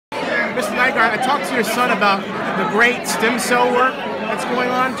Mr. Nygard, I talked to your son about the great stem cell work that's going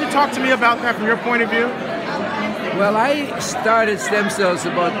on. Could you talk to me about that from your point of view? Well, I started stem cells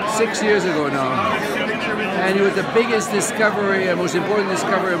about 6 years ago now, and it was the biggest discovery and most important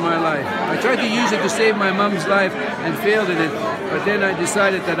discovery of my life. I tried to use it to save my mom's life and failed in it, but then I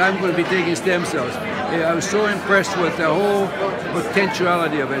decided that I'm going to be taking stem cells. I was so impressed with the whole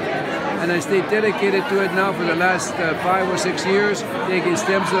potentiality of it, and I stayed dedicated to it now for the last 5 or 6 years, taking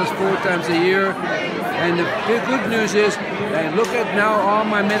stem cells 4 times a year. And the good news is, look at now all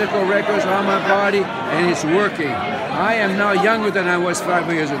my medical records on my body, and it's working. I am now younger than I was 5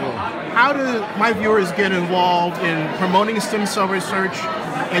 years ago. How do my viewers get involved in promoting stem cell research,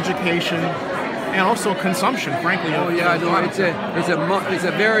 education, and also consumption, frankly? Oh yeah, no, it's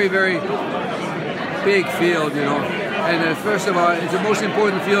a very, very big field, you know. And first of all, it's the most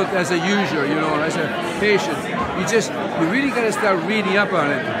important field as a user, you know, as a patient. You really got to start reading up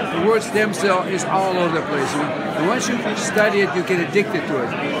on it. The word stem cell is all over the place. You know? And once you study it, you get addicted to it.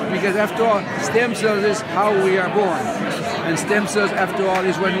 Because after all, stem cells is how we are born. And stem cells, after all,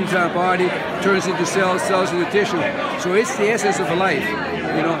 is what into our body, turns into cells, cells into tissue. So it's the essence of life,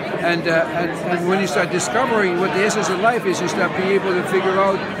 you know. And when you start discovering what the essence of life is, you start being able to figure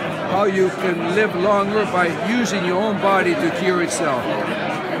out how you can live longer by using your own body to cure itself.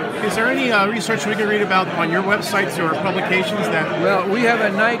 Is there any research we can read about on your websites or publications that... Well, we have a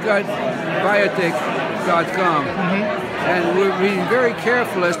NygardBiotech.com, and we're being very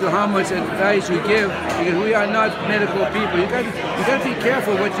careful as to how much advice we give, because we are not medical people. You got to be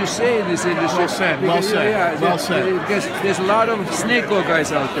careful what you say in this industry. Well said. Well said. Yeah, well said. Because there's a lot of snake oil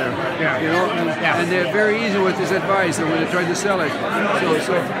guys out there. Yeah. You know, and they're very easy with this advice, and when they try to sell it.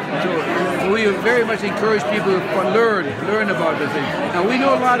 So we very much encourage people to learn about the thing. Now we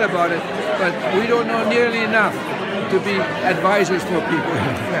know a lot about it, but we don't know nearly enough to be advisors for people.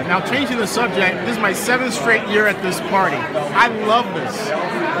 Yeah. Now, changing the subject, this is my 7th straight year at this party. I love this.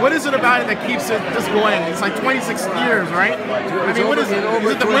 What is it about it that keeps it just going? It's like 26 years, right? I mean, what is it?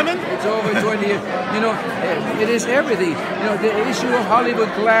 Is it the women? It's over 20 years. You know, it is everything. You know, the issue of Hollywood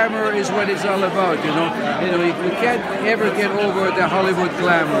glamour is what it's all about, you know. You can't ever get over the Hollywood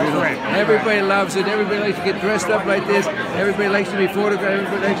glamour, you know. Right. Everybody loves it. Everybody likes to get dressed up like this. Everybody likes to be photographed.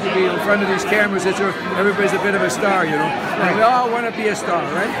 Everybody likes to be in front of these cameras. Everybody's a bit of a star, you know. Right. And we all want to be a star,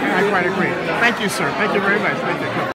 right? I quite agree. Thank you, sir. Thank you very much. Thank you.